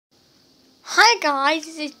Hi guys,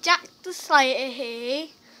 this is Jack the Slayer here,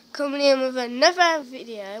 coming in with another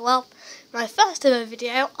video, well, my first ever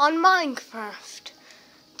video on Minecraft.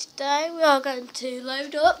 Today we are going to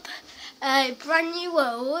load up a brand new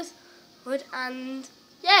world, and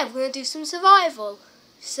yeah, we're going to do some survival.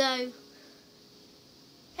 So,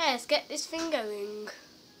 yeah, let's get this thing going.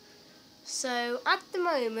 So, at the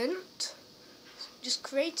moment, just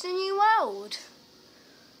create a new world.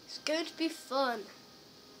 It's going to be fun.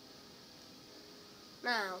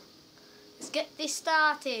 Now, let's get this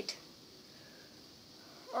started.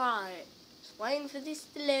 Right, just waiting for this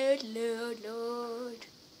to load.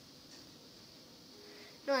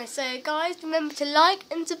 Right, so guys, remember to like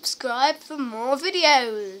and subscribe for more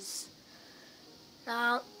videos.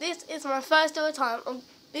 Now, this is my first ever time.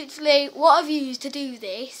 Literally, what I've used to do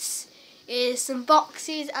this is some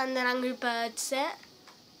boxes and an Angry Bird set.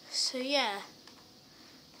 So yeah,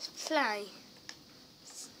 let's play.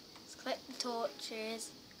 Let's collect the torches.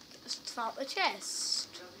 Let's start the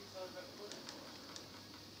chest.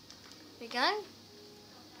 There we go.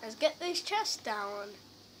 Let's get this chest down.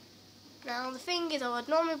 Now the thing is, I would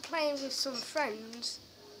normally play with some friends,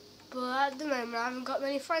 but at the moment I haven't got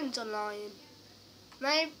many friends online.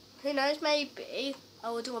 Maybe, who knows, maybe I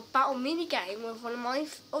will do a battle mini game with one of my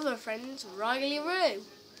other friends, Riley Roo.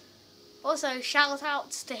 Also, shout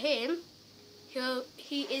outs to him.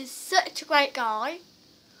 He is such a great guy.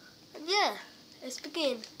 And yeah, let's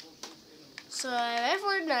begin. So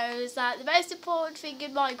everyone knows that the most important thing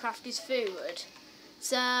in Minecraft is food.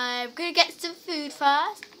 So I'm gonna get some food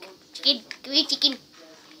first. Chicken, give me chicken.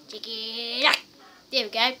 Chicken. There we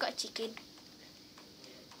go, got chicken.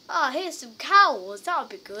 Oh, here's some cows. That'll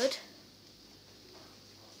be good.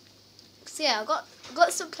 So yeah, I've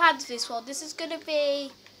got some plans for this one. This is gonna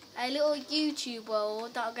be a little YouTube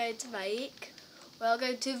world that I'm going to make, where I'm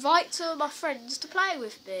going to invite some of my friends to play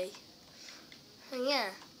with me. And yeah,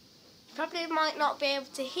 probably might not be able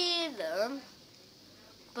to hear them,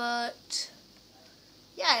 but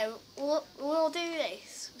yeah, we'll do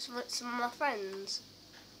this with some of my friends.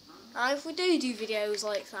 Now, if we do videos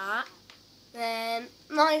like that, then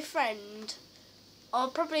my friend, I'll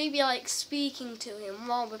probably be like speaking to him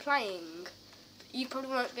while we're playing, but you probably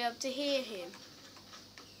won't be able to hear him.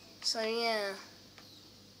 So yeah.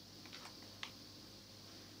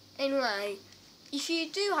 Anyway, if you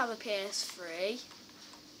do have a PS3 and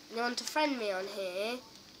you want to friend me on here,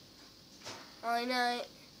 I know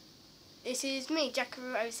this is me,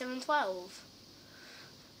 Jack0712.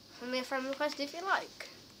 Send me a friend request if you like.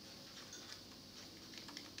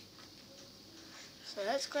 So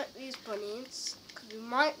let's collect these bunnies, because we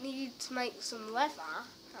might need to make some leather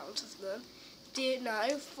out of them. Do you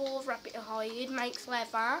know 4 rabbit hide makes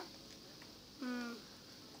leather?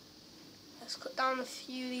 Let's cut down a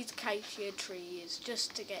few of these acacia trees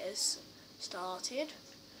just to get us started.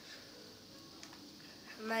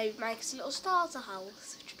 And maybe make us a little starter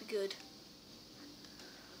house, which would be good.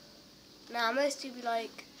 Now most of you will be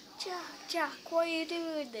like, Jack, why are you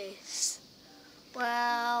doing this?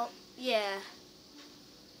 Well, yeah.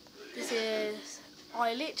 I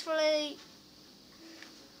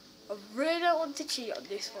really don't want to cheat on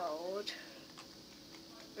this world.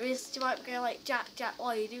 You might go like, Jack,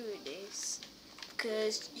 why are you doing this?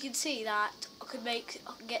 Because you can see that I can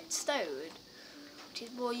get stone, which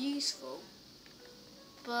is more useful.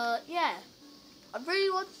 But yeah, I really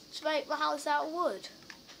want to make my house out of wood.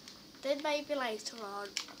 Then maybe later on,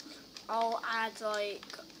 I'll add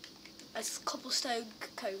like a cobblestone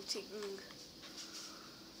coating.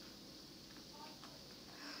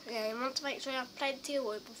 Yeah, you want to make sure you have plenty of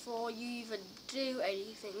wood before you even do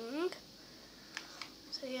anything.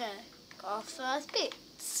 So yeah, got our first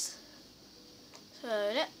bits. So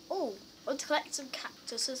I want to collect some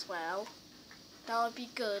cactus as well. That would be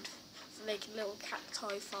good for making a little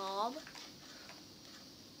cacti farm.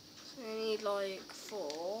 So we need like 4.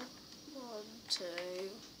 1, 2.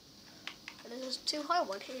 And there's too high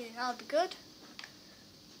one here. That would be good.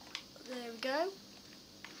 There we go.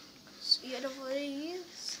 So get enough of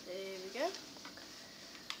these. There we go.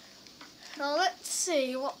 Now let's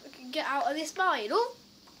see what we can get out of this mine. Oh,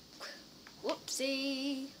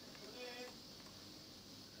 whoopsie.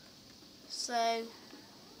 So,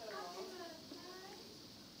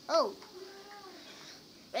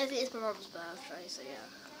 it is my mum's birthday, so yeah.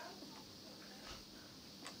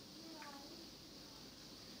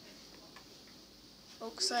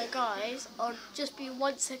 So guys, I'll just be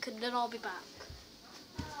 1 second and I'll be back.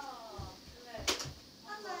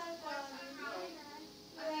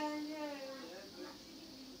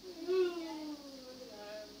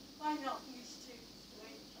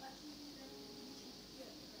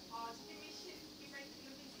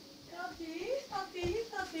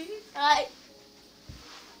 Right,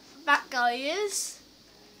 back guys.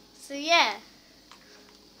 So yeah,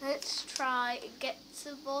 let's try and get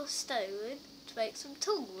some more stone to make some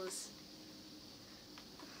tools.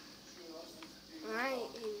 Right,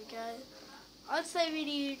 here we go. I'd say we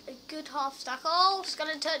need a good half stack. Oh,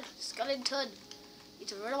 skeleton, skeleton. Need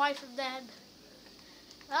to run away from them.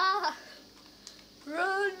 Ah,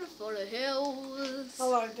 run for the hills. I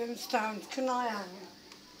like them stones. Can I have them?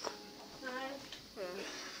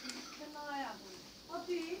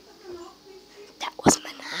 That was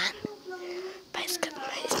my nan. Basically,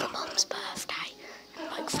 it's my mum's birthday.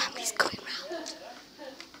 And like family's coming round.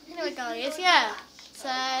 Anyway guys, yeah. So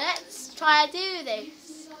let's try and do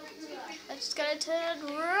this. Let's go turn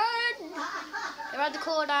run. Around the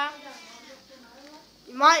corner.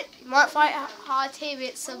 You might fight a hard team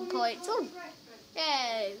at some point. Oh,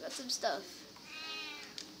 yay, got some stuff.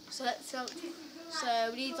 So let's so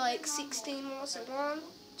we need like 16 more. So 1,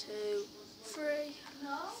 2, 3,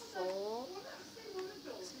 4. So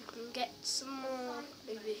we can get some more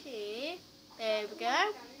over here. There we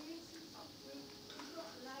go.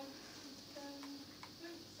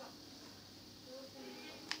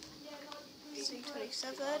 See,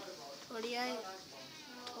 27, 28,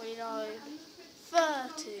 29,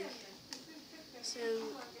 30. So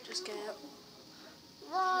just get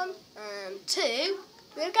 1 and 2.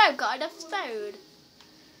 There we go, got enough stone.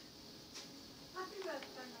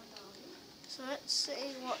 So let's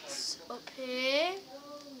see what's up here.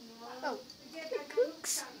 Oh,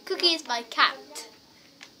 Cookie is my cat.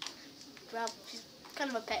 Well, she's kind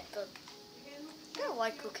of a pet, but I don't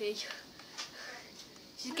like Cookie.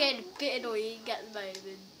 She's getting a bit annoying at the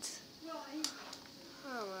moment.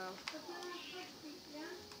 Oh well.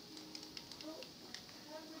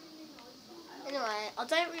 Anyway, I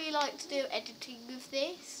don't really like to do editing with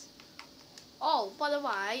this. Oh, by the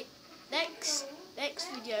way, next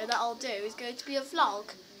video that I'll do is going to be a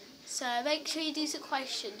vlog. So make sure you do some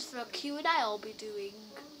questions for a Q&A I'll be doing.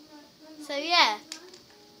 So yeah.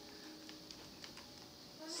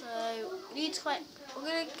 So we need to we're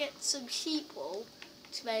gonna get some sheep wool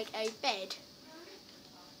to make a bed.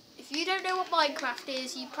 If you don't know what Minecraft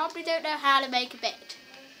is, you probably don't know how to make a bed.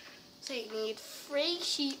 So you need 3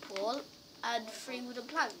 sheep wool and 3 wooden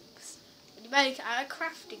planks. And you make it at a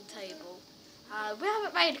crafting table. We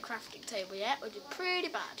haven't made a crafting table yet, which is pretty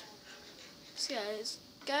bad. So yeah, let's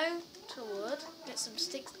go to wood, get some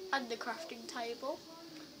sticks and the crafting table.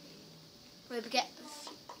 Maybe get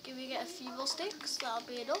a few more sticks, that'll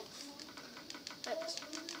be enough.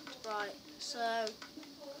 Right, so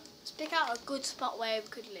let's pick out a good spot where we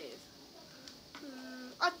could live.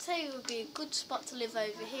 I'd say it would be a good spot to live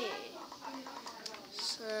over here.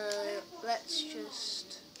 So let's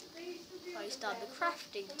just place down the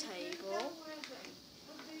crafting table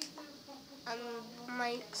and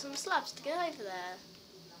make some slabs to get over there.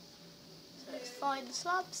 So let's find the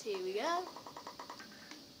slabs, here we go.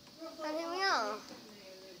 And here we are.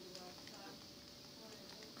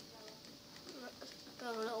 Let's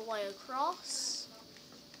go a little way across.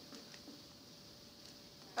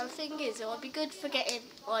 And the thing is, it would be good for getting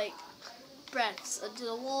like breaths under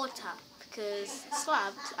the water, because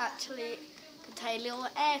slabs actually contain little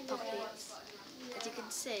air pockets, as you can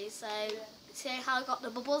see. So see how I got the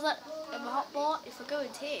bubbles in my hotbar? If I go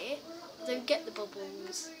into here, I don't get the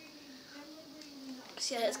bubbles.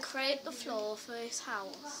 So yeah, let's create the floor for this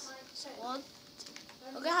house. So I'm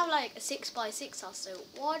gonna have like a 6x6 house. So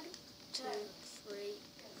 1, 2, 3.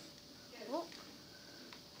 Whoop.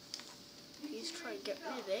 Please try and get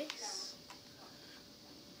rid of this.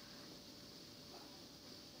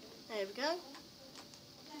 There we go.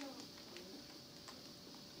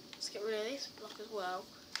 Let's get rid of this block as well.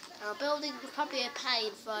 Now building is probably a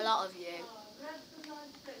pain for a lot of you.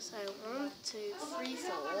 So 1, 2, 3,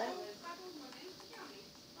 4.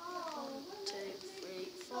 1, 2, 3,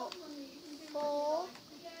 4. 4.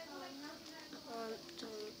 1, 2,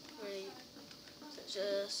 3. So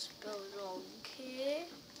just build along here.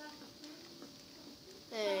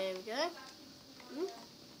 There we go. There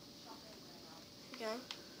we go.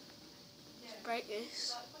 Just break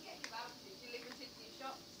this.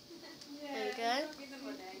 There we go.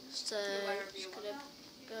 So just gonna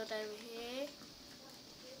build over here.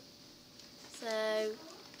 So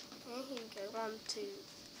here we go. 1, 2,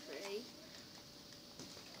 3.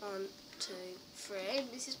 1, 2, 3. And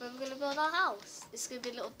this is where we're gonna build our house. This is gonna be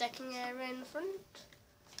a little decking area in the front.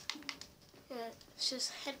 Yeah, let's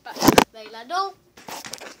just head back to the mainland. Oh!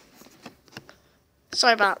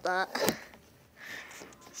 Sorry about that.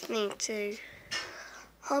 Just need to.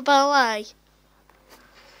 Oh, by the way,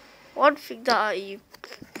 one thing that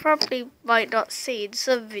probably might not see in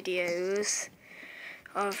some videos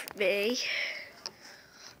of me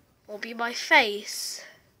will be my face.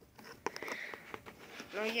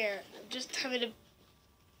 Oh yeah, I'm just having a...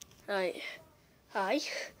 Right, hi.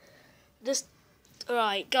 Just...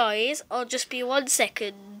 Alright guys, I'll just be 1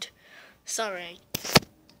 second. Sorry.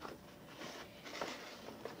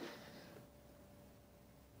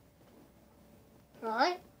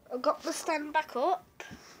 Right, I've got the stand back up.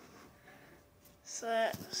 So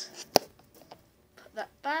let's put that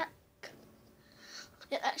back.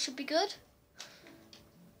 Yeah, that should be good.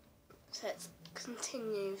 So let's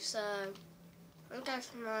continue. So I'm going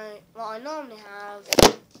for what I normally have.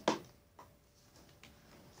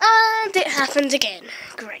 And it happened again.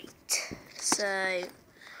 Great. So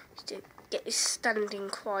to get this standing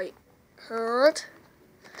quite hard.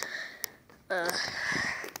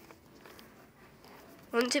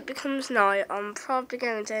 Once it becomes night, I'm probably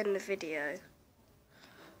going to end the video.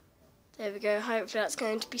 There we go, hopefully that's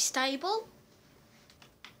going to be stable.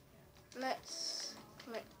 Let's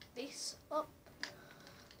connect this up.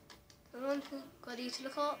 The one thing I need to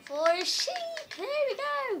look out for is sheep. Here we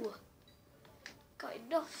go. Got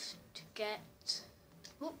enough to get.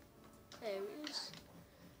 Oh, there it is.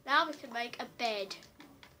 Now we can make a bed.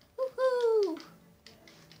 Woohoo!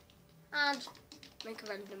 And make a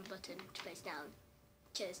random button to place down.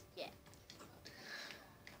 Just, yeah.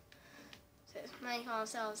 So let's make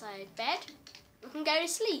ourselves a bed. We can go to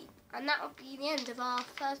sleep. And that will be the end of our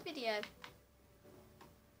first video.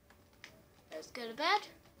 Let's go to bed.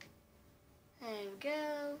 There we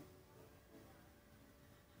go.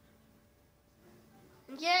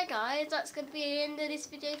 And yeah guys, that's going to be the end of this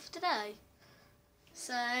video for today.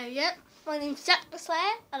 So yeah, my name's Jack the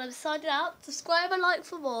Slayer and I'm signing out. Subscribe and like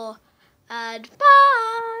for more. And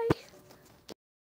bye!